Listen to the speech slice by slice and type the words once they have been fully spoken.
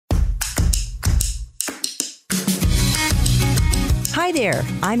Hi there,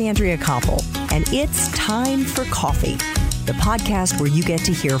 I'm Andrea Koppel, and it's time for coffee, the podcast where you get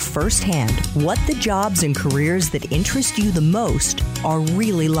to hear firsthand what the jobs and careers that interest you the most are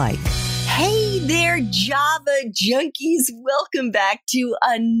really like. Hey there, Java junkies. Welcome back to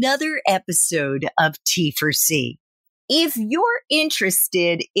another episode of T4C. If you're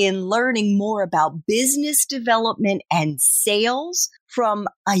interested in learning more about business development and sales from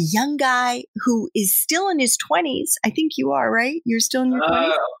a young guy who is still in his 20s, I think you are, right? You're still in your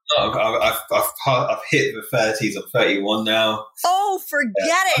 20s? I've hit the 30s. I'm 31 now. Oh,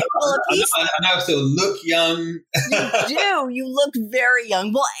 forget it. Well, I know I still look young. You do. You look very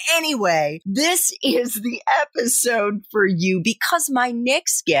young. Well, anyway, this is the episode for you because my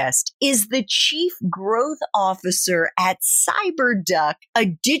next guest is the Chief Growth Officer at CyberDuck, a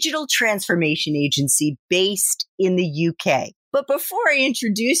digital transformation agency based in the UK. But before I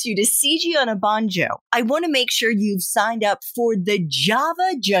introduce you to Siji Onabanjo, I want to make sure you've signed up for the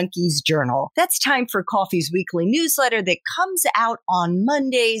Java Junkies Journal. That's Time for Coffee's weekly newsletter that comes out on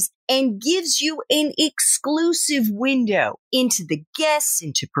Mondays and gives you an exclusive window into the guests,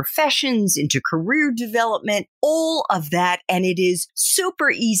 into professions, into career development, all of that. And it is super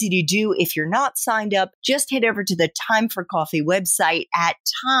easy to do. If you're not signed up, just head over to the Time for Coffee website at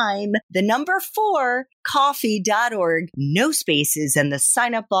time4coffee.org. No spaces, and the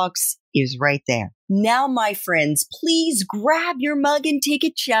sign up box is right there. Now, my friends, please grab your mug and take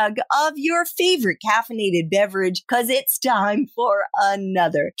a chug of your favorite caffeinated beverage because it's time for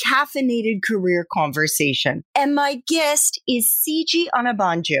another caffeinated career conversation. And my guest is Siji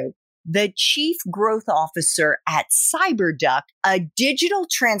Onabanjo, the Chief Growth Officer at CyberDuck, a digital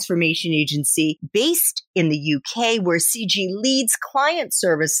transformation agency based in the UK where Siji leads client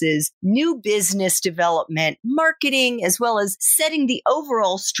services, new business development, marketing, as well as setting the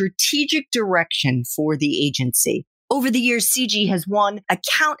overall strategic direction for the agency. Over the years, Siji has won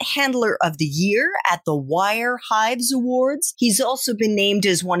Account Handler of the Year at the Wire Hives Awards. He's also been named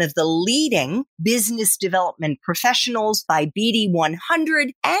as one of the leading business development professionals by BD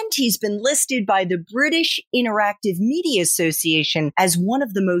 100, and he's been listed by the British Interactive Media Association as one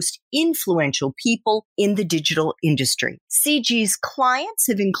of the most influential people in the digital industry. Siji's clients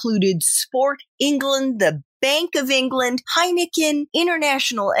have included Sport England, the Bank of England, Heineken,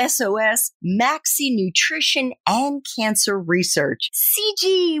 International SOS, Maxi Nutrition, and Cancer Research.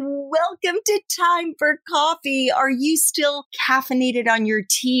 Siji, welcome to Time for Coffee. Are you still caffeinated on your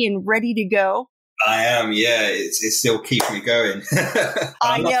tea and ready to go? I am, yeah. It's still keeping me going.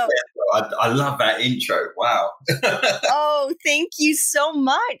 I know. I love that intro. Wow. Oh, thank you so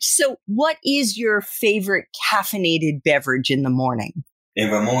much. So what is your favorite caffeinated beverage in the morning? In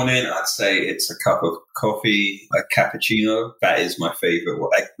the morning, I'd say it's a cup of coffee, a cappuccino. That is my favorite.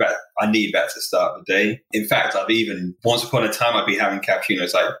 I need that to start the day. In fact, once upon a time, I'd be having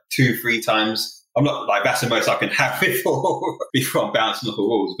cappuccinos like 2-3 times. I'm not like, that's the most I can have before I'm bouncing off the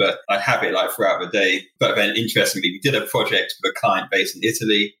walls, but I'd have it like throughout the day. But then interestingly, we did a project with a client based in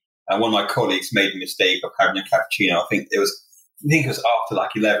Italy, and one of my colleagues made the mistake of having a cappuccino. I think it was after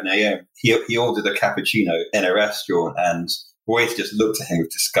like 11 a.m. He ordered a cappuccino in a restaurant, and boys just looked at him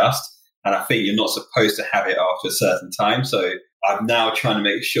with disgust. And I think you're not supposed to have it after a certain time. So I'm now trying to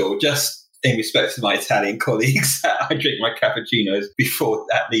make sure, just in respect to my Italian colleagues, I drink my cappuccinos before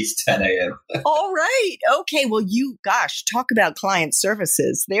at least 10 a.m. All right. Okay. Well, talk about client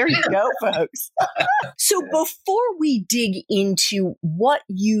services. There you go, folks. So before we dig into what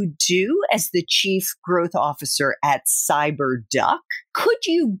you do as the Chief Growth Officer at CyberDuck, could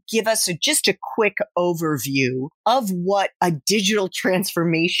you give us just a quick overview of what a digital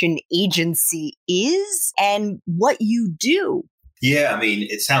transformation agency is and what you do? Yeah, I mean,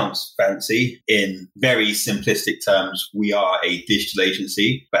 it sounds fancy. In very simplistic terms, we are a digital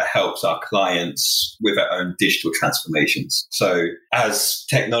agency that helps our clients with their own digital transformations. So as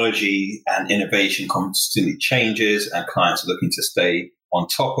technology and innovation constantly changes and clients are looking to stay on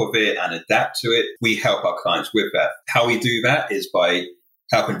top of it and adapt to it, we help our clients with that. How we do that is by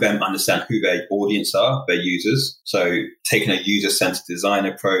helping them understand who their audience are, their users. So taking a user-centered design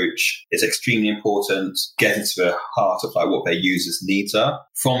approach is extremely important, getting to the heart of like what their users' needs are.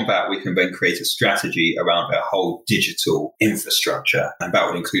 From that, we can then create a strategy around their whole digital infrastructure. And that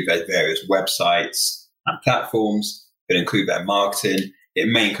would include their various websites and platforms. It would include their marketing. It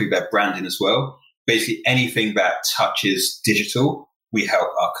may include their branding as well. Basically, anything that touches digital, we help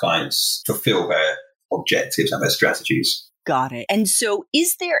our clients fulfill their objectives and their strategies. Got it. And so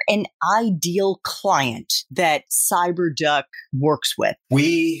is there an ideal client that CyberDuck works with?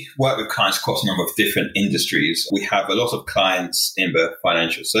 We work with clients across a number of different industries. We have a lot of clients in the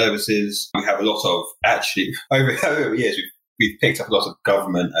financial services. We have a lot of, actually, over the years, we've picked up a lot of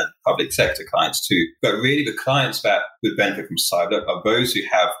government and public sector clients too. But really the clients that would benefit from Cyberduck are those who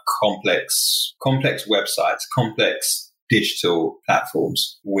have complex websites, complex digital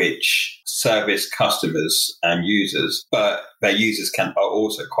platforms which service customers and users, but their users are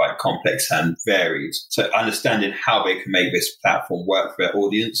also quite complex and varied. So understanding how they can make this platform work for their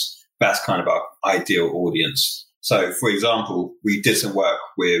audience, that's kind of our ideal audience. So, for example, we did some work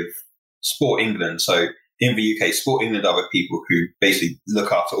with Sport England. So in the UK, Sport England are the people who basically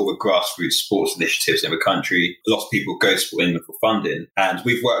look after all the grassroots sports initiatives in the country. A lot of people go to Sport England for funding, and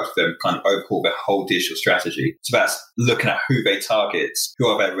we've worked with them kind of overhaul their whole digital strategy. So that's looking at who they target, who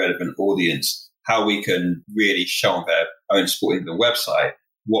are their relevant audience, how we can really show on their own Sport England website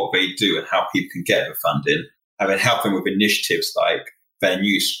what they do and how people can get the funding, and then help them with initiatives like their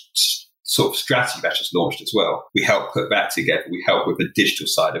new sort of strategy that's just launched as well. We help put that together. We help with the digital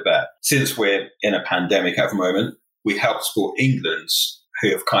side of that. Since we're in a pandemic at the moment, we help Sport England,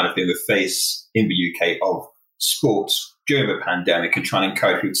 who have kind of been the face in the UK of sports during the pandemic and trying to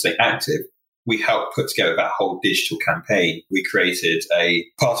encourage people to stay active. We helped put together that whole digital campaign. We created a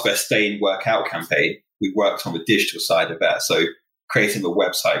part of our Stay and Work Out campaign. We worked on the digital side of that. So creating a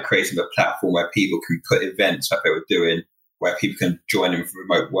website, creating a platform where people can put events that they were doing, where people can join in for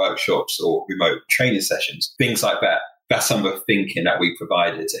remote workshops or remote training sessions, things like that. That's some of the thinking that we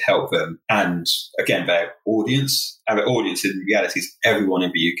provided to help them. And again, their audience, and the audience in reality is everyone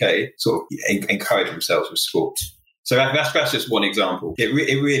in the UK, sort of encourage themselves with sport. So that's just one example. It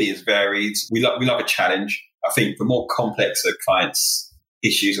really is varied. We love a challenge. I think the more complex a client's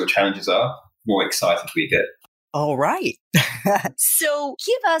issues or challenges are, the more excited we get. All right. So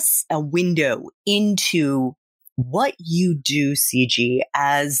give us a window into what you do, Siji,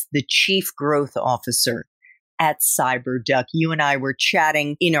 as the Chief Growth Officer at Cyberduck. You and I were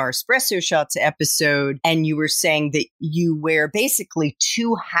chatting in our Espresso Shots episode, and you were saying that you wear basically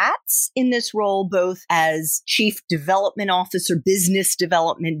two hats in this role, both as Chief Development Officer, Business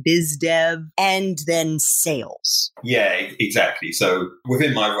Development, Biz Dev, and then sales. Yeah, exactly. So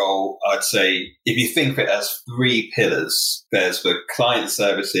within my role, I'd say if you think of it as three pillars, there's the client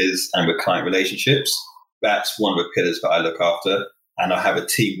services and the client relationships. That's one of the pillars that I look after. And I have a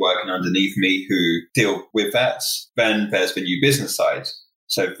team working underneath me who deal with that. Then there's the new business side.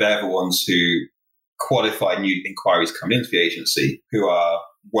 So they're the ones who qualify new inquiries coming into the agency, who are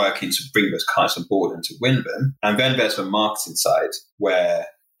working to bring those clients on board and to win them. And then there's the marketing side, where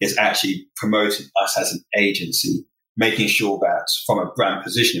it's actually promoting us as an agency, making sure that from a brand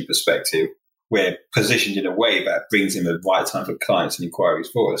positioning perspective, we're positioned in a way that brings in the right time for clients and inquiries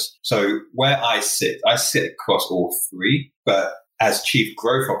for us. So where I sit across all three, but as Chief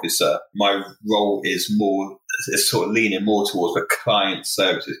Growth Officer, my role is sort of leaning more towards the client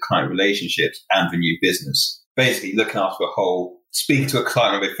services, client relationships, and the new business. Basically looking after the whole, speaking to a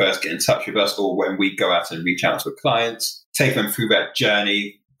client when they first get in touch with us, or when we go out and reach out to a client, take them through that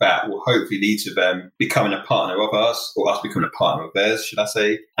journey that will hopefully lead to them becoming a partner of us, or us becoming a partner of theirs, should I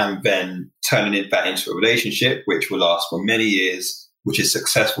say, and then turning that into a relationship which will last for many years, which is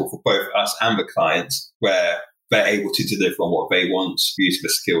successful for both us and the clients, where they're able to deliver on what they want using the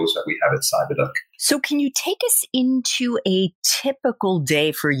skills that we have at Cyberduck. So can you take us into a typical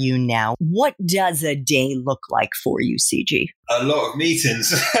day for you now? What does a day look like for you, Siji? A lot of meetings.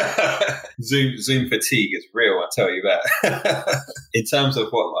 Zoom fatigue is real, I tell you that. In terms of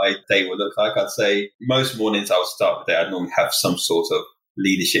what my day will look like, I'd say most mornings I'll start the day. I'd normally have some sort of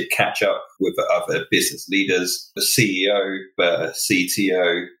leadership catch up with the other business leaders, the CEO, the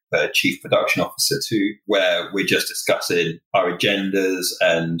CTO, the Chief Production Officer too, where we're just discussing our agendas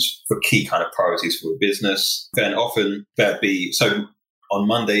and the key kind of priorities for the business. Then often there'd be, so on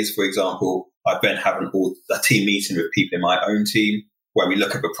Mondays, for example, I've been having a team meeting with people in my own team where we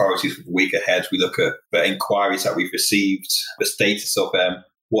look at the priorities for the week ahead. We look at the inquiries that we've received, the status of them,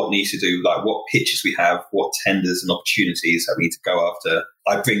 what needs to do, like what pitches we have, what tenders and opportunities that we need to go after.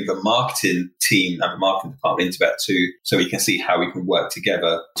 I bring the marketing team and the marketing department into that too, so we can see how we can work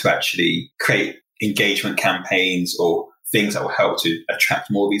together to actually create engagement campaigns or things that will help to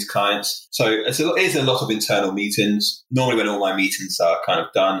attract more of these clients. So it is a lot of internal meetings. Normally when all my meetings are kind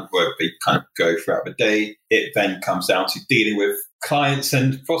of done, where they kind of go throughout the day, it then comes down to dealing with clients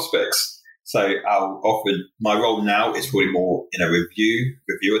and prospects. So my role now is probably more in a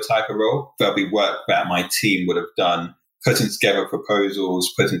reviewer type of role. There'll be work that my team would have done, putting together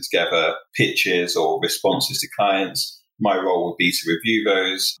proposals, putting together pitches or responses to clients, my role would be to review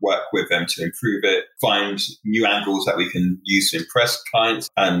those, work with them to improve it, find new angles that we can use to impress clients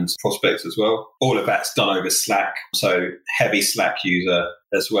and prospects as well. All of that's done over Slack. So heavy Slack user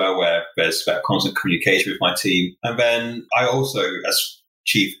as well, where there's that constant communication with my team. And then I also, as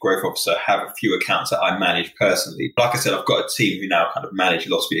Chief Growth Officer, have a few accounts that I manage personally. Like I said, I've got a team who now kind of manage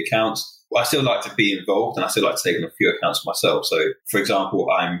lots of the accounts. I still like to be involved and I still like to take on a few accounts myself. So, for example,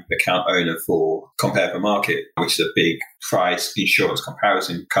 I'm account owner for Compare Per Market, which is a big price insurance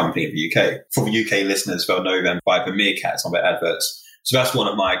comparison company in the UK. For the UK listeners, they'll know them by the meerkats on their adverts. So that's one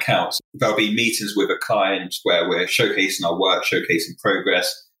of my accounts. There'll be meetings with a client where we're showcasing our work, showcasing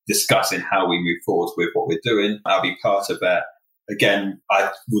progress, discussing how we move forward with what we're doing. I'll be part of that. Again,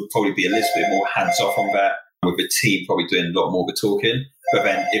 I would probably be a little bit more hands-off on that, with the team probably doing a lot more of the talking. But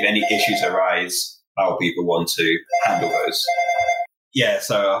then if any issues arise, I'll be the one to handle those. Yeah,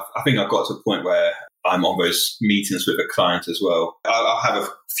 so I think I've got to a point where I'm on those meetings with a client as well. I'll have a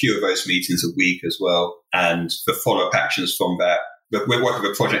few of those meetings a week as well. And the follow-up actions from that, we're working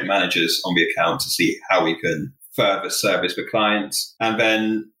with project managers on the account to see how we can further service the clients. And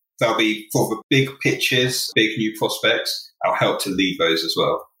then there'll be, for the big pitches, big new prospects, I'll help to lead those as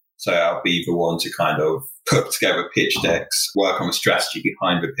well. So I'll be the one to kind of put together pitch decks, work on the strategy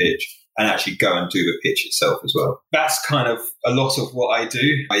behind the pitch, and actually go and do the pitch itself as well. That's kind of a lot of what I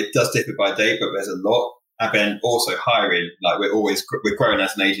do. It does differ by day, but there's a lot. And then also hiring, like we're growing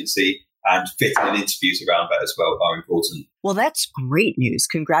as an agency, and fitting in interviews around that as well are important. Well, that's great news.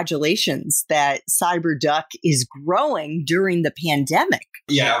 Congratulations that CyberDuck is growing during the pandemic.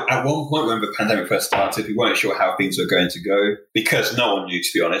 Yeah, at one point when the pandemic first started, we weren't sure how things were going to go because no one knew, to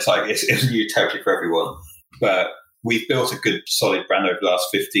be honest. Like it's new territory for everyone. But we've built a good, solid brand over the last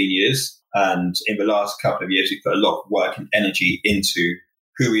 15 years. And in the last couple of years, we've put a lot of work and energy into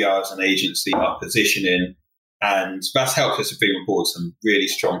who we are as an agency, our positioning. And that's helped us to bring on board some really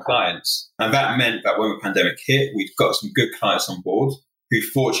strong clients. And that meant that when the pandemic hit, we've got some good clients on board who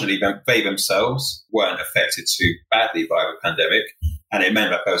fortunately they themselves weren't affected too badly by the pandemic. And it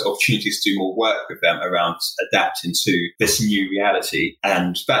meant that there was opportunities to do more work with them around adapting to this new reality.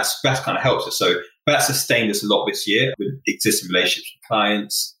 And that's kind of helped us. So that sustained us a lot this year with existing relationships with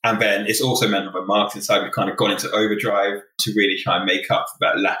clients. And then it's also meant on the marketing side, we've kind of gone into overdrive to really try and make up for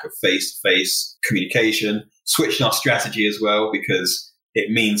that lack of face-to-face communication, switching our strategy as well, because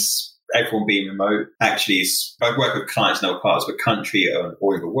it means everyone being remote actually is, I work with clients in other parts of the country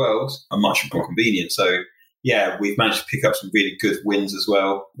or in the world, are much more convenient. So yeah, we've managed to pick up some really good wins as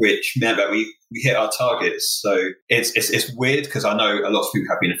well, which meant that we hit our targets. So it's weird because I know a lot of people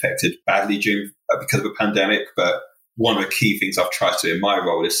have been affected badly because of the pandemic, but one of the key things I've tried to do in my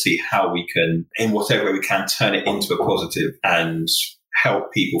role is see how we can, in whatever way we can, turn it into a positive and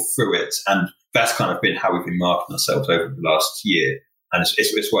help people through it. And that's kind of been how we've been marketing ourselves over the last year. And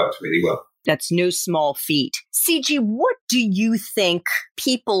it's worked really well. That's no small feat. Siji, what do you think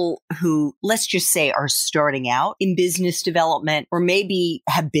people who, let's just say, are starting out in business development or maybe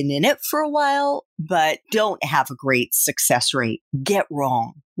have been in it for a while, but don't have a great success rate, get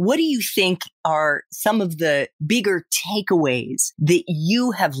wrong? What do you think are some of the bigger takeaways that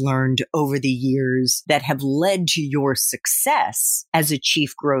you have learned over the years that have led to your success as a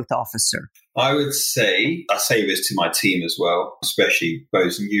chief growth officer? I would say, I say this to my team as well, especially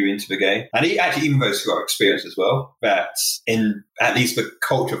those new into the game, and actually even those who are experienced as well, that in at least the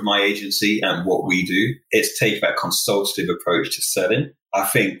culture of my agency and what we do, it's take that consultative approach to selling. I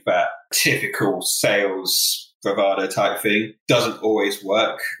think that typical sales bravado type thing doesn't always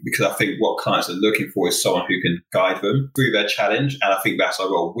work, because I think what clients are looking for is someone who can guide them through their challenge. And I think that's our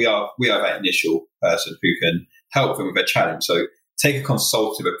role. We are that initial person who can help them with their challenge. So take a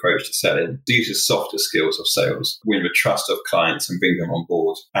consultative approach to selling, use the softer skills of sales, win the trust of clients and bring them on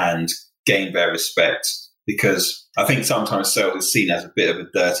board and gain their respect. Because I think sometimes sales is seen as a bit of a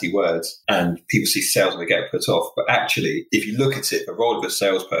dirty word and people see sales and they get put off. But actually, if you look at it, the role of a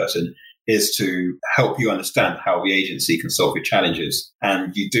salesperson is to help you understand how the agency can solve your challenges.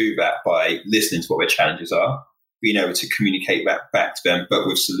 And you do that by listening to what their challenges are, being able to communicate that back to them, but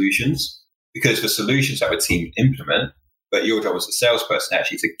with solutions. Because the solutions that the team implement, but your job as a salesperson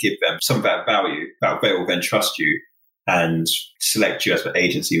actually to give them some of that value, that they will then trust you and select you as the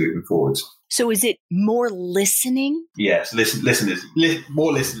agency moving forward. So is it more listening? Yes,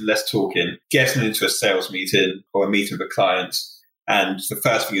 more listening, less talking. Getting into a sales meeting or a meeting with a client, and the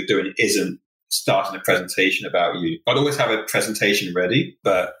first thing you're doing isn't starting a presentation about you. I'd always have a presentation ready,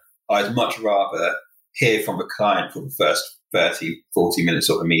 but I'd much rather hear from the client for the first 30, 40 minutes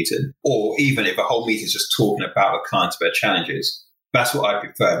of a meeting. Or even if the whole meeting is just talking about the client, their challenges, That's what I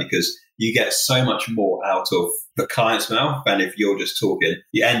prefer, because you get so much more out of the client's mouth than if you're just talking.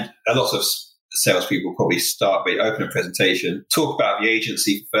 A lot of salespeople probably start by open a presentation, talk about the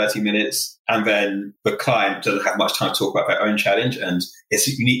agency for 30 minutes, and then the client doesn't have much time to talk about their own challenge. And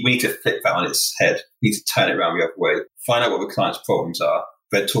we need to flip that on its head. We need to turn it around the other way. Find out what the client's problems are,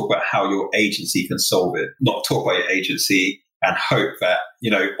 then talk about how your agency can solve it. Not talk about your agency and hope that,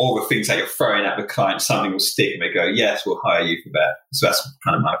 all the things that you're throwing at the client, something will stick and they go, yes, we'll hire you for that. So that's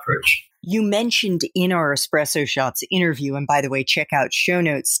kind of my approach. You mentioned in our Espresso Shots interview, and by the way, check out show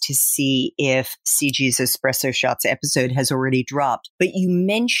notes to see if Siji's Espresso Shots episode has already dropped. But you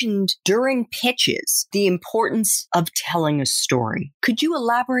mentioned during pitches the importance of telling a story. Could you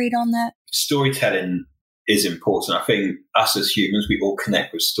elaborate on that? Storytelling is important. I think us as humans, we all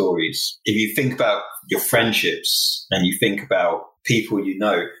connect with stories. If you think about your friendships and you think about people you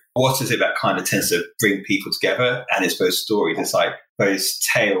know, what is it that kind of tends to bring people together? And it's those stories. It's like those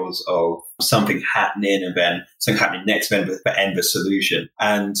tales of something happening and then something happening next, then the end, the solution.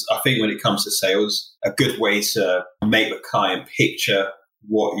 And I think when it comes to sales, a good way to make the client picture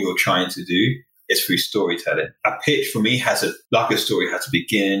what you're trying to do is through storytelling. A pitch for me like a story has a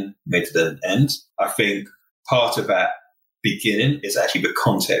beginning, middle, and end. I think part of that beginning is actually the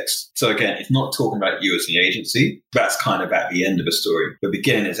context. So again, it's not talking about you as the agency. That's kind of at the end of the story. The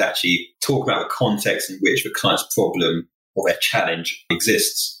beginning is actually talking about the context in which the client's problem or their challenge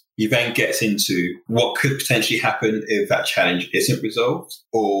exists. You then get into what could potentially happen if that challenge isn't resolved,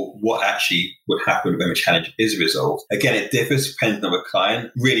 or what actually would happen when the challenge is resolved. Again, it differs depending on the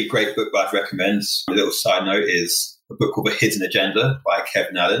client. Really great book that I'd recommend. A little side note is a book called The Hidden Agenda by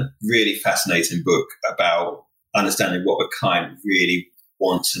Kevin Allen. Really fascinating book about understanding what the client really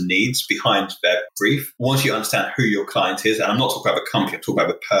wants and needs behind their brief. Once you understand who your client is, and I'm not talking about the company, I'm talking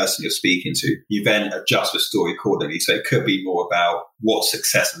about the person you're speaking to, you then adjust the story accordingly. So it could be more about what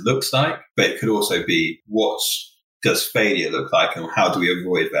success looks like, but it could also be what does failure look like and how do we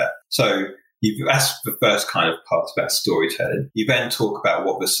avoid that? So that's the first kind of part about storytelling. You then talk about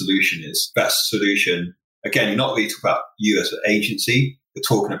what the solution is. That solution, again, you're not really talking about you as an agency. You're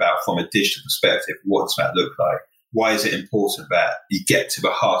talking about from a digital perspective, what does that look like? Why is it important that you get to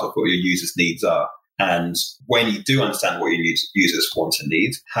the heart of what your users' needs are? And when you do understand what your users want and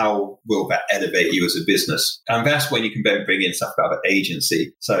need, how will that elevate you as a business? And that's when you can then bring in stuff about the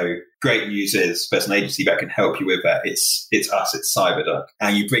agency. So great news is there's an agency that can help you with that. It's us, it's Cyberduck.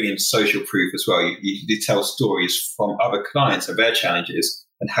 And you bring in social proof as well. You tell stories from other clients of their challenges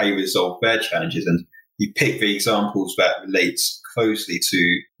and how you resolve their challenges. And you pick the examples that relate closely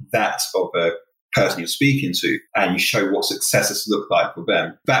to that of a person you're speaking to, and you show what successes look like for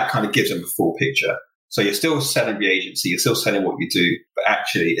them. That kind of gives them the full picture. So you're still selling the agency, you're still selling what you do, but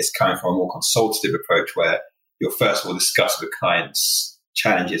actually it's coming from a more consultative approach where you'll first of all discuss the client's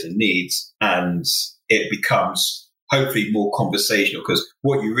challenges and needs, and it becomes hopefully more conversational, because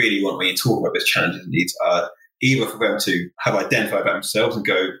what you really want when you talk about those challenges and needs are either for them to have identified that themselves and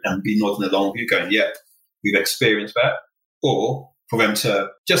go and be nodding along with you going, yep, we've experienced that, or for them to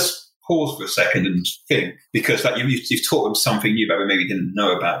just pause for a second and think, because you've taught them something new that they maybe didn't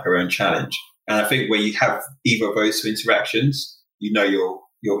know about their own challenge. And I think when you have either of those two interactions, you're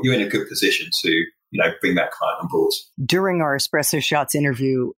in a good position to bring that client on board. During our Espresso Shots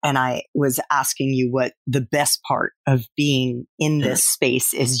interview, and I was asking you what the best part of being in this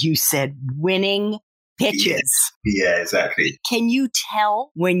space is, you said winning pitches. Yeah, exactly. Can you tell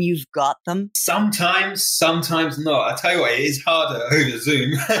when you've got them? Sometimes not. I tell you what, it is harder over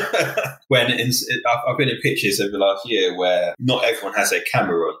Zoom. I've been in pitches over the last year where not everyone has their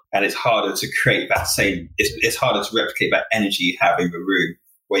camera on, and it's harder to create that same. It's harder to replicate that energy you have in the room,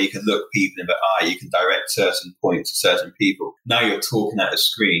 where you can look people in the eye, you can direct certain points to certain people. Now you're talking at a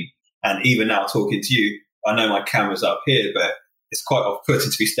screen, and even now talking to you, I know my camera's up here, but it's quite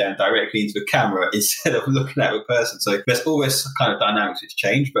off-putting to be staring directly into the camera instead of looking at a person. So there's always kind of dynamics which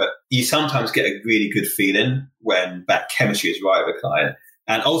change, but you sometimes get a really good feeling when that chemistry is right with a client.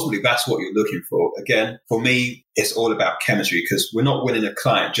 And ultimately, that's what you're looking for. Again, for me, it's all about chemistry, because we're not winning a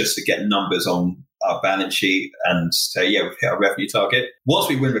client just to get numbers on our balance sheet and say, yeah, we've hit our revenue target. Once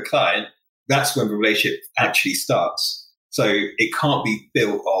we win the client, that's when the relationship actually starts. So it can't be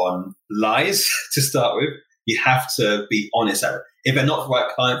built on lies to start with. You have to be honest at it. If they're not the right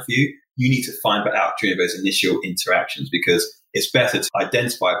client for you, you need to find that out during those initial interactions, because it's better to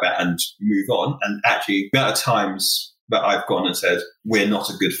identify that and move on. And actually, the amount of times that I've gone and said, we're not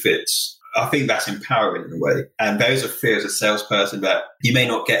a good fit, I think that's empowering in a way. And there's a fear as a salesperson that you may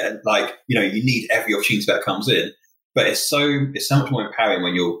not get, you need every opportunity that comes in. But it's so much more empowering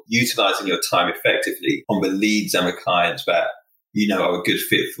when you're utilizing your time effectively on the leads and the clients that are a good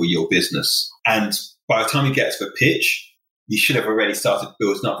fit for your business. And by the time you get to the pitch, you should have already started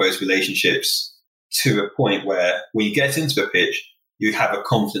building up those relationships to a point where when you get into the pitch, you have a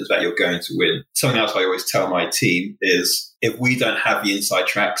confidence that you're going to win. Something else I always tell my team is if we don't have the inside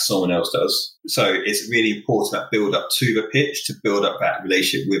track, someone else does. So it's really important that build up to the pitch, to build up that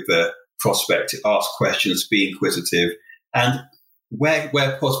relationship with the prospect, to ask questions, be inquisitive, and where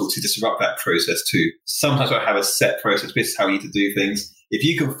possible to disrupt that process too. Sometimes I have a set process. This is how we need to do things. If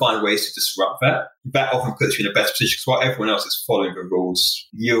you can find ways to disrupt that, that often puts you in a better position because while everyone else is following the rules,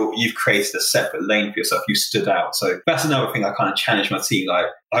 you've created a separate lane for yourself. You stood out. So that's another thing I kind of challenge my team. Like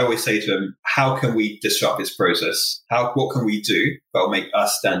I always say to them, how can we disrupt this process? What can we do that will make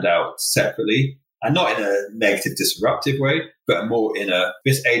us stand out separately? And not in a negative, disruptive way, but more in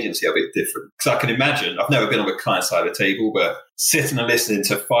this agency are a bit different. Because I can imagine, I've never been on the client side of the table, but sitting and listening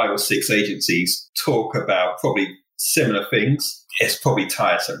to 5 or 6 agencies talk about probably similar things, it's probably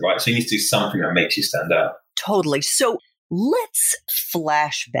tiresome, right? So you need to do something that makes you stand out. Totally. So let's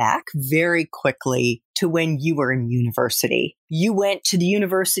flash back very quickly to when you were in university. You went to the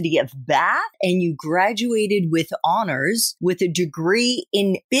University of Bath and you graduated with honors with a degree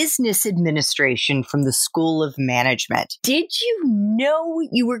in business administration from the School of Management. Did you know what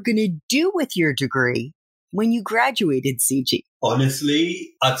you were going to do with your degree when you graduated, Siji?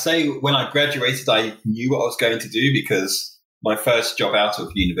 Honestly, I'd say when I graduated, I knew what I was going to do because my first job out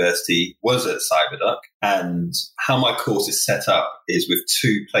of university was at Cyberduck, and how my course is set up is with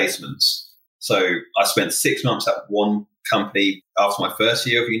 2 placements. So I spent 6 months at one company after my first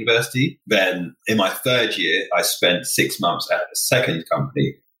year of university. Then in my third year, I spent 6 months at a second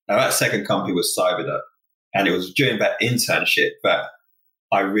company. Now that second company was Cyberduck, and it was during that internship that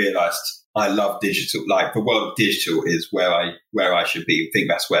I realized I love digital. Like the world of digital is where I should be. I think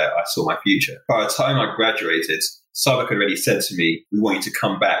that's where I saw my future. By the time I graduated, Cyberduck had already said to me, we want you to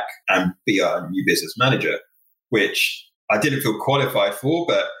come back and be our new business manager, which I didn't feel qualified for,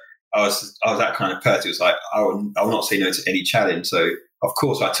 but I was that kind of person. It was like, I will not say no to any challenge. So of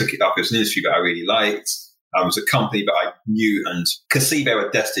course I took it up as an industry that I really liked. It was a company that I knew and could see they were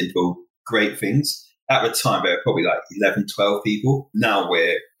destined for great things. At the time, there were probably like 11, 12 people. Now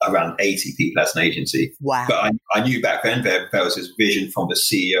we're around 80 people as an agency. Wow. But I knew back then there was this vision from the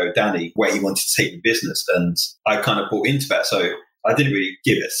CEO, Danny, where he wanted to take the business. And I kind of bought into that. So I didn't really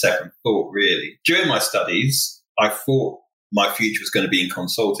give it a second thought, really. During my studies, I thought my future was going to be in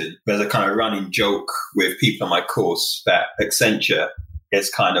consulting. There's a kind of running joke with people on my course that Accenture is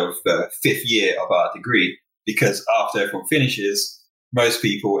kind of the 5th year of our degree, because after everyone finishes, most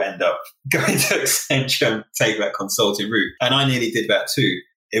people end up going to Accenture and take that consulting route. And I nearly did that too.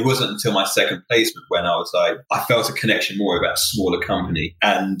 It wasn't until my second placement when I was like, I felt a connection more with that smaller company.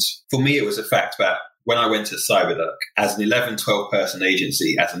 And for me, it was the fact that when I went to Cyberduck as an 11, 12 person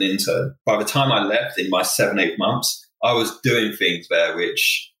agency as an intern, by the time I left in my 7, 8 months, I was doing things there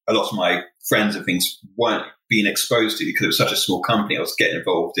which a lot of my friends and things weren't being exposed to because it was such a small company. I was getting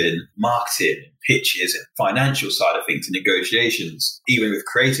involved in marketing, pitches, and financial side of things, and negotiations, even with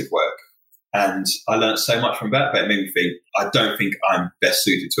creative work. And I learned so much from that, but it made me think, I don't think I'm best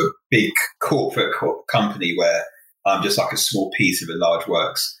suited to a big corporate company where I'm just like a small piece of a large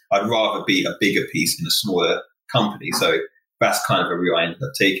works. I'd rather be a bigger piece in a smaller company. So that's kind of a route I ended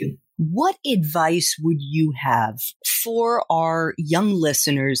up taking. What advice would you have for our young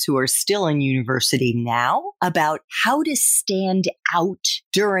listeners who are still in university now about how to stand out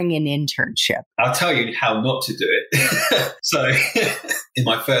during an internship? I'll tell you how not to do it. So in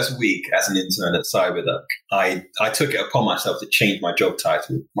my first week as an intern at Cyberduck, I took it upon myself to change my job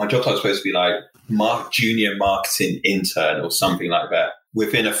title. My job title was supposed to be like junior marketing intern or something like that.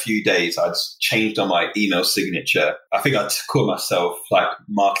 Within a few days, I'd changed on my email signature. I think I'd call myself like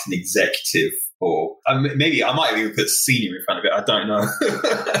marketing executive, or maybe I might have even put senior in front of it. I don't know.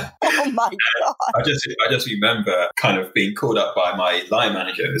 Oh my God. I just remember kind of being called up by my line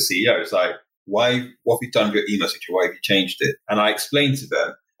manager, the CEO. It's like, what have you done with your email signature? Why have you changed it? And I explained to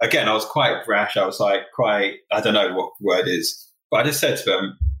them. Again, I was quite brash. I was like I don't know what the word is, but I just said to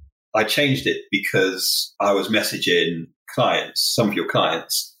them, I changed it because I was messaging clients, some of your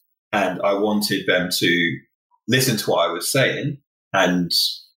clients, and I wanted them to listen to what I was saying and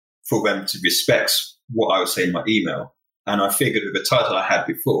for them to respect what I was saying in my email. And I figured with the title I had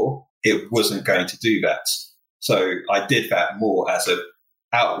before, it wasn't going to do that. So I did that more as a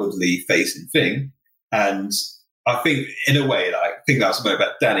outwardly facing thing. And I think in a way, like, I think that was something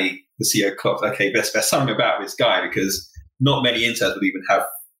about Danny, the CEO, clocked, okay, there's something about this guy, because not many interns would even have,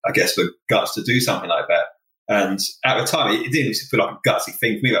 I guess, the guts to do something like that. And at the time, it didn't feel like a gutsy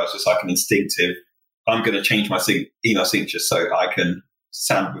thing for me. That was just like an instinctive, I'm going to change my email signature so I can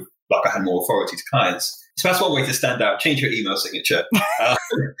sound like I had more authority to clients. So that's one way to stand out. Change your email signature.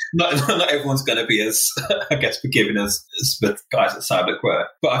 Not everyone's going to be as, I guess, forgiving as the guys at Cyberlook were.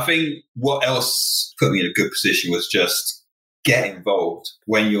 But I think what else put me in a good position was just get involved.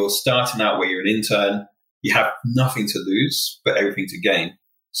 When you're starting out where you're an intern, you have nothing to lose, but everything to gain.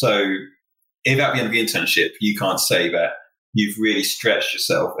 So if at the end of the internship, you can't say that you've really stretched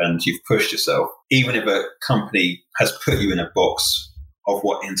yourself and you've pushed yourself, even if a company has put you in a box of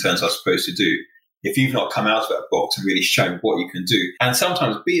what interns are supposed to do, if you've not come out of that box and really shown what you can do, and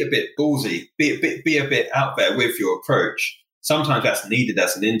sometimes be a bit ballsy, be a bit out there with your approach, sometimes that's needed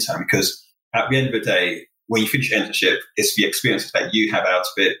as an intern, because at the end of the day, when you finish your internship, it's the experiences that you have out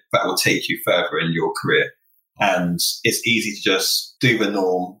of it that will take you further in your career. And it's easy to just do the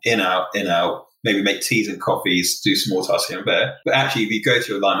norm, in, out, maybe make teas and coffees, do some more tasks here and there. But actually, if you go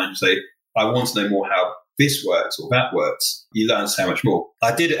to your line manager and say, I want to know more how this works or that works, you learn so much more.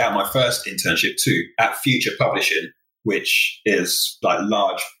 I did it at my first internship too, at Future Publishing, which is like a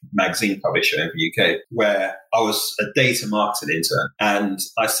large magazine publisher in the UK, where I was a data marketing intern. And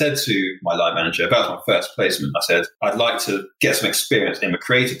I said to my line manager, that was my first placement, I said, I'd like to get some experience in the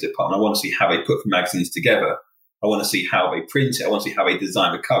creative department. I want to see how they put the magazines together. I want to see how they print it. I want to see how they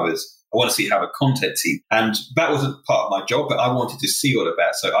design the covers. I want to see how the content team. And that wasn't part of my job, but I wanted to see all of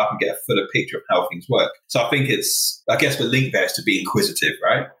that so I can get a fuller picture of how things work. So I think I guess the link there is to be inquisitive,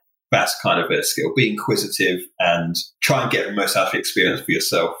 right? That's kind of a skill. Be inquisitive and try and get the most out of the experience for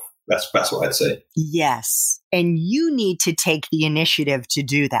yourself. That's what I'd say. Yes. And you need to take the initiative to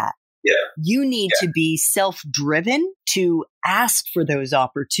do that. Yeah. You need to be self-driven to ask for those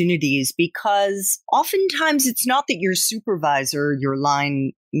opportunities, because oftentimes it's not that your supervisor, your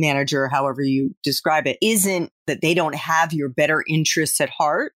line manager, however you describe it, isn't that they don't have your better interests at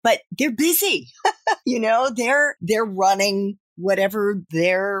heart, but they're busy. They're running whatever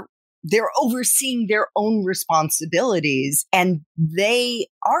they're overseeing their own responsibilities, and they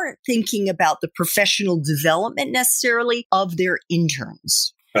aren't thinking about the professional development necessarily of their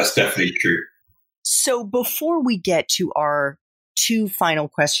interns. That's definitely true. So before we get to our two final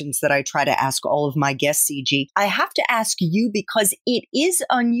questions that I try to ask all of my guests, Siji, I have to ask you, because it is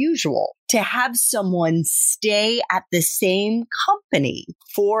unusual to have someone stay at the same company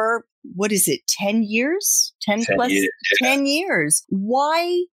for, 10 years? 10 plus? Years, yeah. 10 years.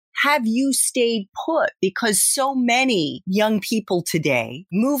 Why have you stayed put? Because so many young people today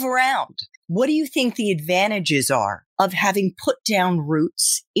move around. What do you think the advantages are of having put down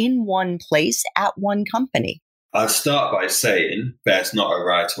roots in one place at one company? I'd start by saying there's not a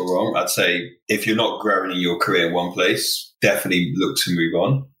right or wrong. I'd say if you're not growing in your career in one place, definitely look to move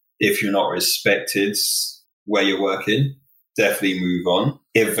on. If you're not respected where you're working, definitely move on.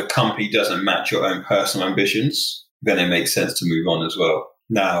 If the company doesn't match your own personal ambitions, then it makes sense to move on as well.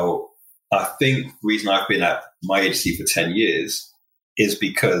 Now, I think the reason I've been at my agency for 10 years is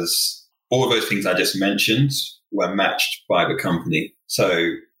because all of those things I just mentioned were matched by the company.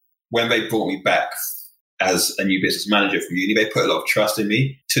 So when they brought me back as a new business manager from uni, they put a lot of trust in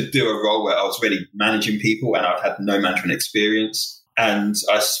me to do a role where I was really managing people and I'd had no management experience. And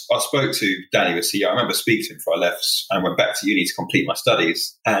I spoke to Danny, the CEO. I remember speaking to him before I left and went back to uni to complete my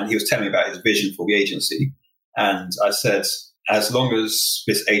studies. And he was telling me about his vision for the agency. And I said, as long as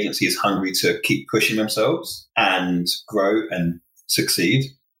this agency is hungry to keep pushing themselves and grow and succeed,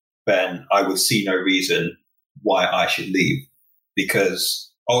 then I would see no reason why I should leave,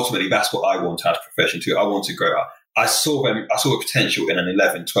 because ultimately that's what I want out of profession too. I want to grow up. I saw a potential in an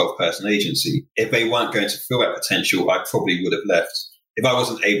 11, 12 person agency. If they weren't going to fill that potential, I probably would have left. If I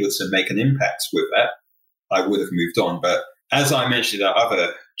wasn't able to make an impact with that, I would have moved on. But as I mentioned in that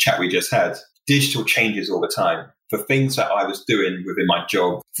other chat we just had, digital changes all the time. For things that I was doing within my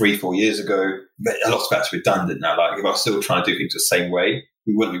job 3-4 years ago, a lot of that's redundant now. Like if I was still trying to do things the same way,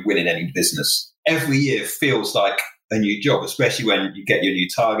 we wouldn't be winning any business. Every year feels like a new job, especially when you get your new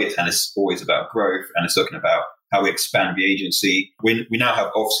targets, and it's always about growth and it's talking about how we expand the agency. We now have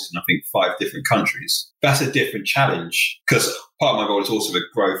offices in, I think, 5 different countries. That's a different challenge, because part of my role is also the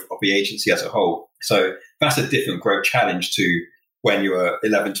growth of the agency as a whole. So that's a different growth challenge to when you're an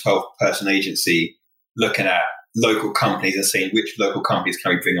 11, 12 person agency looking at local companies and saying which local companies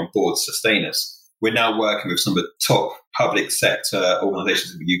can we bring on board to sustain us. We're now working with some of the top public sector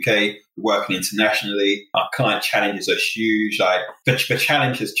organizations in the UK, working internationally. Our client challenges are huge. Like the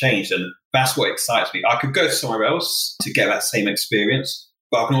challenge has changed, and that's what excites me. I could go somewhere else to get that same experience,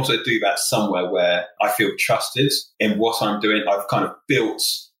 but I can also do that somewhere where I feel trusted in what I'm doing. I've kind of built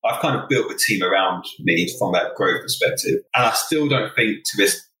the team around me from that growth perspective. And I still don't think to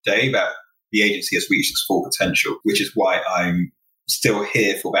this day that the agency has reached its full potential, which is why I'm still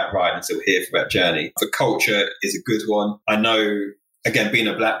here for that ride and still here for that journey. The culture is a good one. I know, again, being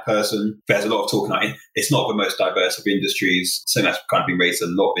a Black person, there's a lot of talk about it. It's not the most diverse of industries. So that's kind of been raised a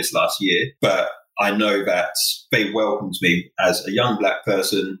lot this last year. But I know that they welcomed me as a young Black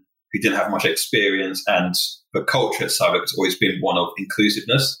person who didn't have much experience, and the culture side has always been one of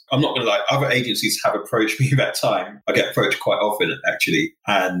inclusiveness. I'm not going to lie, other agencies have approached me at that time. I get approached quite often, actually.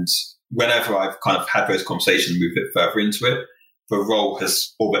 And whenever I've kind of had those conversations and moved a bit further into it, the role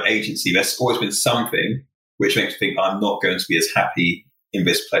has, or the agency, there's always been something which makes me think I'm not going to be as happy in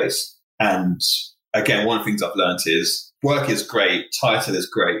this place. And again, one of the things I've learned is work is great, title is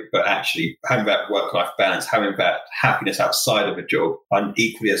great, but actually having that work-life balance, having that happiness outside of a job, are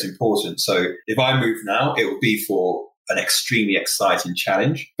equally as important. So if I move now, it will be for an extremely exciting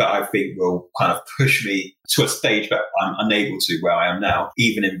challenge that I think will kind of push me to a stage that I'm unable to where I am now,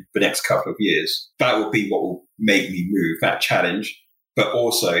 even in the next couple of years. That will be what will make me move, that challenge. But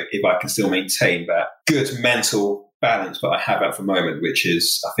also if I can still maintain that good mental balance that I have at the moment, which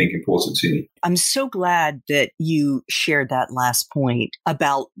is, I think, important to me. I'm so glad that you shared that last point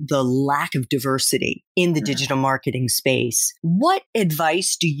about the lack of diversity in the digital marketing space. What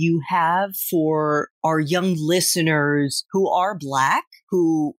advice do you have for our young listeners who are Black,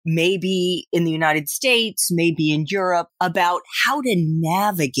 who may be in the United States, maybe in Europe, about how to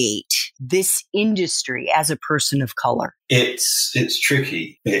navigate this industry as a person of color? It's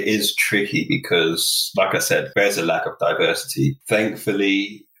tricky. It is tricky because, like I said, there's a lack of diversity.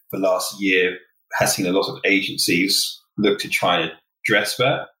 Thankfully, the last year has seen a lot of agencies look to try and address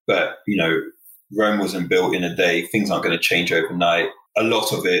that. But, Rome wasn't built in a day. Things aren't going to change overnight. A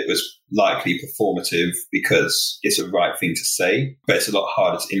lot of it was likely performative because it's a right thing to say, but it's a lot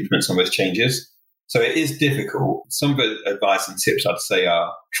harder to implement some of those changes. So it is difficult. Some of the advice and tips I'd say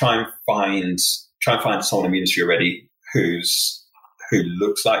are try and find someone in the industry already who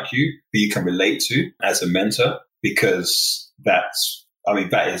looks like you, who you can relate to as a mentor, because that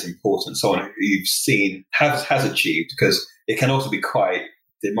is important. Someone who you've seen has achieved, because it can also be quite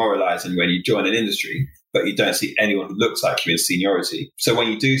demoralizing when you join an industry, but you don't see anyone who looks like you in seniority. So when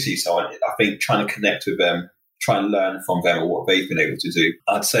you do see someone, I think trying to connect with them, try and learn from them or what they've been able to do.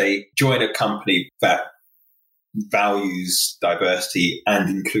 I'd say join a company that values diversity and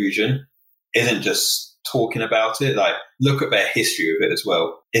inclusion, isn't just talking about it. Like, look at their history of it as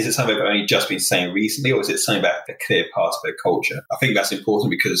well. Is it something they've only just been saying recently, or is it something that a clear part of their culture? I think that's important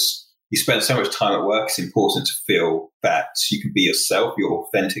because you spend so much time at work. It's important to feel that you can be yourself, your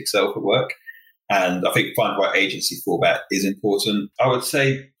authentic self at work. And I think finding the right agency for that is important. I would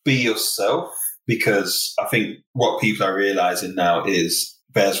say be yourself, because I think what people are realizing now is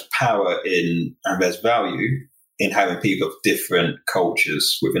there's power in and there's value in having people of different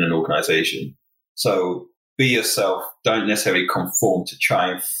cultures within an organization. So be yourself. Don't necessarily conform to try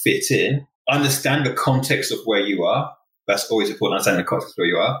and fit in. Understand the context of where you are. That's always important, understand the context of where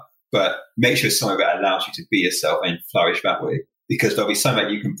you are. But make sure it's somewhere that allows you to be yourself and flourish that way. Because there'll be something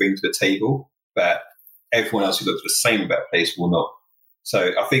that you can bring to the table that everyone else who looks the same in that place will not.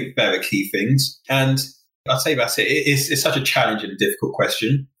 So I think they're the key things. And I'd say that's it. It's such a challenging and difficult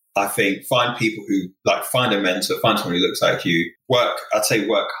question. I think find people who find a mentor, find someone who looks like you. Work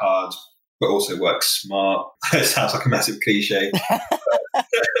hard, but also work smart. It sounds like a massive cliche.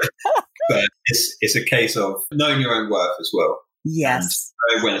 But it's a case of knowing your own worth as well. Yes.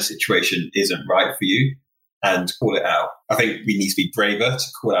 And know when a situation isn't right for you and call it out. I think we need to be braver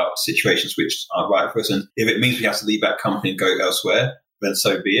to call out situations which aren't right for us. And if it means we have to leave that company and go elsewhere, then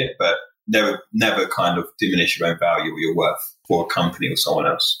so be it. But never kind of diminish your own value or your worth for a company or someone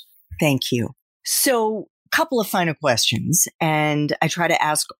else. Thank you. So, couple of final questions, and I try to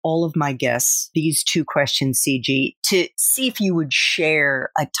ask all of my guests these two questions, Siji, to see if you would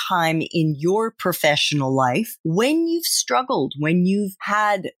share a time in your professional life when you've struggled, when you've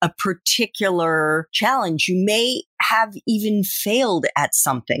had a particular challenge. You may have even failed at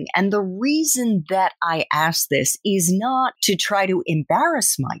something. And the reason that I ask this is not to try to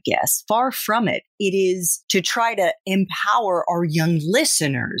embarrass my guests. Far from it. It is to try to empower our young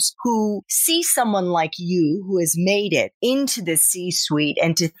listeners who see someone like you who has made it into the C-suite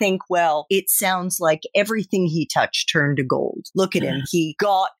and to think, well, it sounds like everything he touched turned to gold. Look at him. He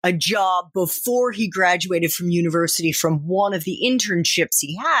got a job before he graduated from university from one of the internships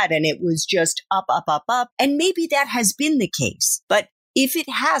he had, and it was just up, up, up, up. And maybe that has been the case. But if it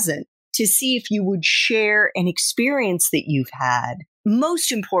hasn't, to see if you would share an experience that you've had,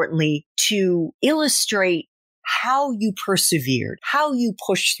 most importantly, to illustrate how you persevered, how you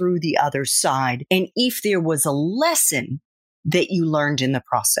pushed through the other side, and if there was a lesson that you learned in the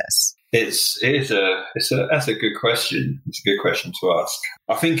process. That's a good question. It's a good question to ask.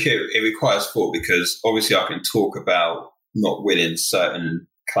 I think it requires thought, because obviously I can talk about not winning certain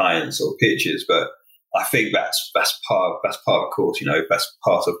clients or pitches, but I think that's part of the course. That's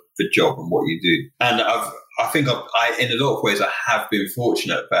part of the job and what you do. And I think in a lot of ways I have been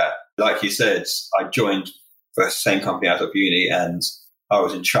fortunate that, like you said, I joined the same company out of uni, and I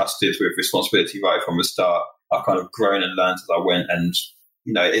was entrusted with responsibility right from the start. I've kind of grown and learned as I went, and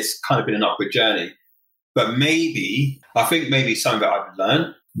it's kind of been an upward journey. But I think maybe something that I've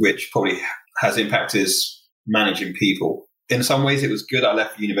learned, which probably has impact, is managing people. In some ways, it was good. I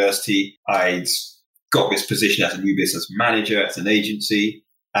left university. I'd got this position as a new business manager at an agency,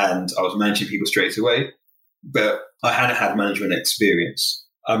 and I was managing people straight away. But I hadn't had management experience.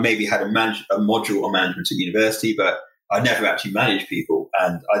 I maybe had a module on management at university, but I never actually managed people,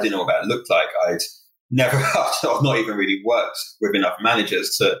 and I didn't know what that looked like. I've not even really worked with enough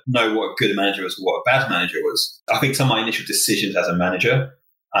managers to know what a good manager was or what a bad manager was. I think some of my initial decisions as a manager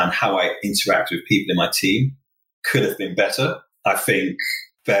and how I interact with people in my team could have been better. I think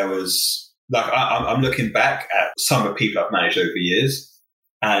there was, I'm looking back at some of the people I've managed over the years,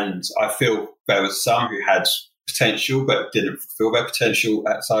 and I feel there was some who had potential but didn't fulfill their potential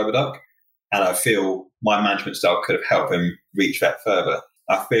at Cyberduck. And I feel my management style could have helped them reach that further.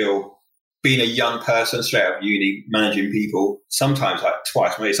 I feel being a young person straight out of uni, managing people, sometimes like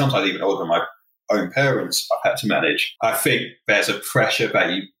twice, maybe sometimes even older than my own parents, I've had to manage. I think there's a pressure that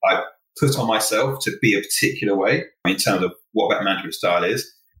I put on myself to be a particular way in terms of what that management style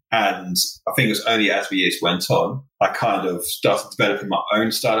is. And I think it was only as the years went on, I kind of started developing my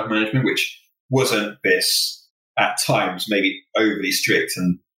own style of management, which wasn't this, at times, maybe overly strict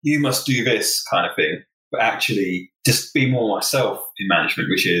and you must do this kind of thing, but actually just be more myself in management,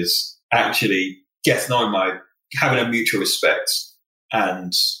 which is actually getting on having a mutual respect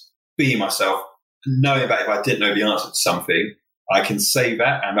and being myself, knowing that if I didn't know the answer to something, I can say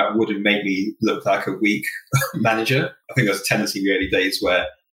that, and that wouldn't make me look like a weak manager. I think there's a tendency in the early days where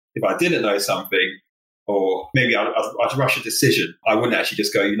if I didn't know something, or maybe I'd rush a decision, I wouldn't actually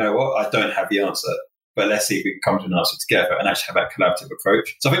just go, you know what, I don't have the answer, but let's see if we can come to an answer together and actually have that collaborative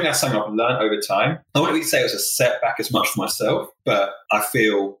approach. So I think that's something I've learned over time. I wouldn't really say it was a setback as much for myself, but I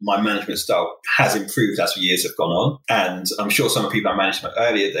feel my management style has improved as the years have gone on. And I'm sure some of the people I managed in my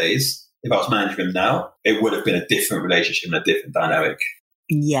earlier days, if I was managing them now, it would have been a different relationship and a different dynamic.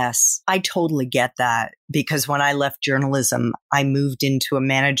 Yes, I totally get that, because when I left journalism, I moved into a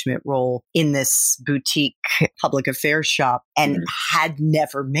management role in this boutique public affairs shop and had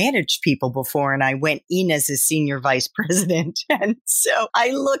never managed people before. And I went in as a senior vice president. And so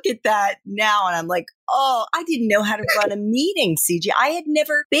I look at that now and I'm like, oh, I didn't know how to run a meeting, Siji. I'd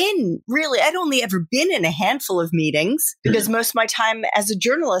only ever been in a handful of meetings, because most of my time as a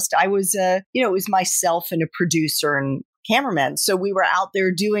journalist, I was, it was myself and a producer and cameraman. So we were out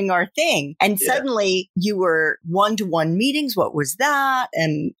there doing our thing. And suddenly you were one-to-one meetings. What was that?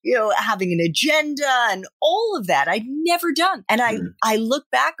 And, having an agenda and all of that I'd never done. And I look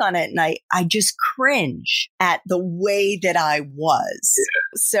back on it and I just cringe at the way that I was.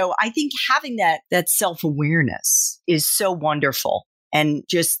 Yeah. So I think having that self-awareness is so wonderful, and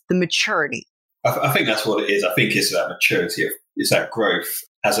just the maturity. I think that's what it is. I think it's that maturity, it's that growth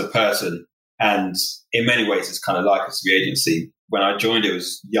as a person. And in many ways, it's kind of like us, the agency. When I joined, it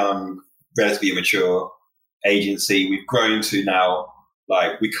was young, relatively immature agency. We've grown to now,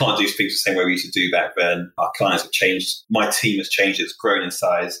 we can't do things the same way we used to do back then. Our clients have changed. My team has changed. It's grown in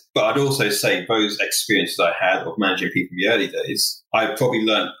size. But I'd also say those experiences I had of managing people in the early days, I probably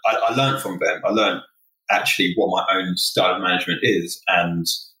learned from them. I learned actually what my own style of management is and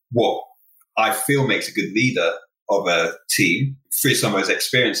what I feel makes a good leader of a team through some of those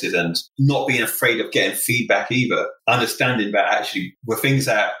experiences, and not being afraid of getting feedback either. Understanding that actually the things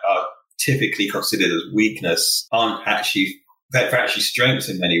that are typically considered as weakness aren't actually, they're actually strengths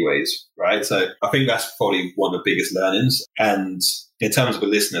in many ways, right? So I think that's probably one of the biggest learnings. And in terms of the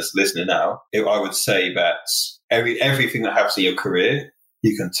listeners listening now, I would say that everything that happens in your career,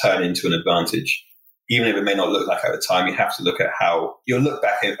 you can turn into an advantage. Even if it may not look like at the time, you have to look at how you'll look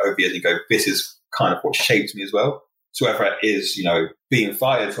back over years and go, this is kind of what shaped me as well. So whether it is, being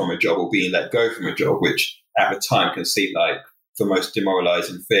fired from a job or being let go from a job, which at the time can seem like the most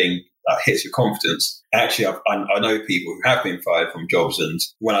demoralizing thing that hits your confidence. Actually, I know people who have been fired from jobs, and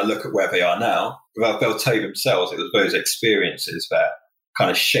when I look at where they are now, they'll tell you themselves it was those experiences that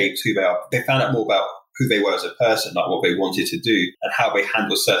kind of shaped who they are. They found out more about who they were as a person, like what they wanted to do and how they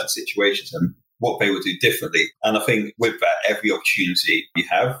handle certain situations and what they would do differently. And I think with that, every opportunity you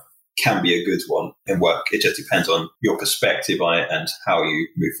have, can be a good one in work. It just depends on your perspective on it and how you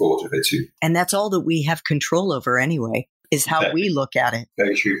move forward with it too. And that's all that we have control over anyway, is how we look at it.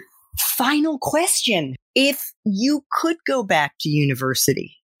 Very true. Final question. If you could go back to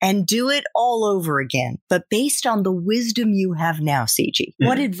university and do it all over again, but based on the wisdom you have now, Siji,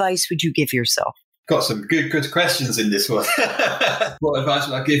 what advice would you give yourself? Got some good questions in this one. What advice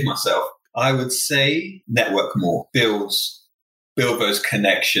would I give myself? I would say network more. Build those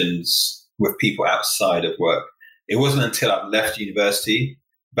connections with people outside of work. It wasn't until I left university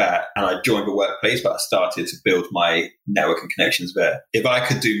and I joined the workplace, but I started to build my network and connections there. If I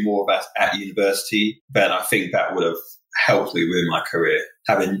could do more of that at university, then I think that would have helped me with my career.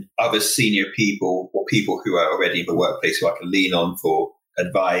 Having other senior people or people who are already in the workplace who I can lean on for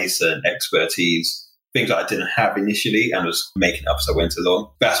advice and expertise, things that I didn't have initially and was making up as I went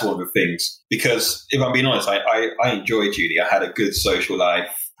along. That's one of the things. Because if I'm being honest, I enjoyed uni. I had a good social life,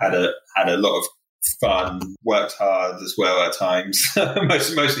 had a lot of fun, worked hard as well at times.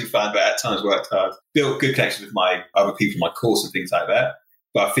 Mostly fun, but at times worked hard. Built good connections with my other people in my course and things like that.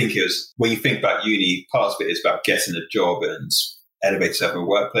 But I think it was, when you think about uni, part of it is about getting a job and elevate yourself in a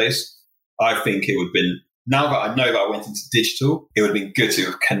workplace. I think it would have been, now that I know that I went into digital, it would have been good to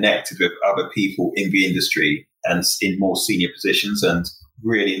have connected with other people in the industry and in more senior positions and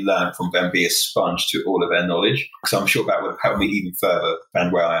really learn from them, be a sponge to all of their knowledge. So I'm sure that would have helped me even further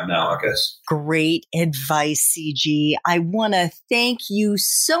than where I am now, I guess. Great advice, CG. I want to thank you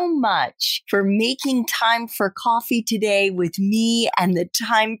so much for making time for coffee today with me and the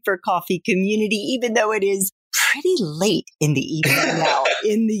Time for Coffee community, even though it is pretty late in the evening now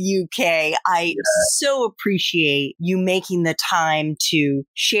in the UK. I so appreciate you making the time to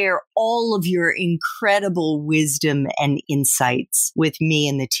share all of your incredible wisdom and insights with me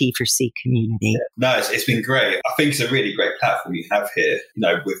and the T4C community. No, it's been great. I think it's a really great platform you have here,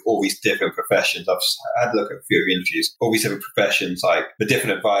 with all these different professions. I've had a look at a few of your interviews, all these different professions, like the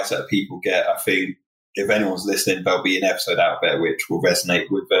different advice that people get. I think if anyone's listening, there'll be an episode out there which will resonate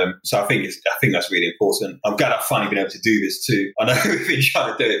with them. So I think that's really important. I'm glad I've finally been able to do this too. I know we've been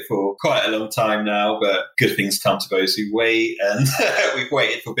trying to do it for quite a long time now, but good things come to those who wait, and we've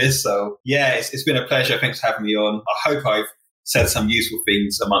waited for this. So yeah, it's been a pleasure. Thanks for having me on. I hope I've said some useful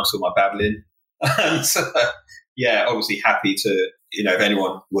things amongst all my babbling. And yeah, obviously happy to, if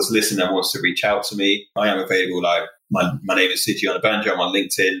anyone was listening and wants to reach out to me, I am available. My name is Siji Onabanjo. I'm on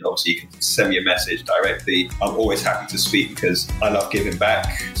LinkedIn. Obviously, you can send me a message directly. I'm always happy to speak because I love giving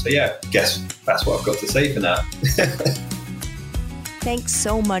back. So yeah, guess that's what I've got to say for now. Thanks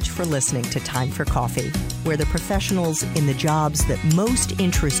so much for listening to Time for Coffee, where the professionals in the jobs that most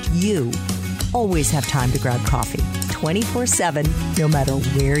interest you always have time to grab coffee 24/7, no matter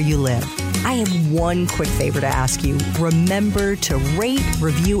where you live. I have one quick favor to ask you. Remember to rate,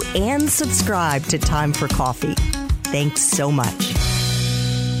 review, and subscribe to Time for Coffee. Thanks so much.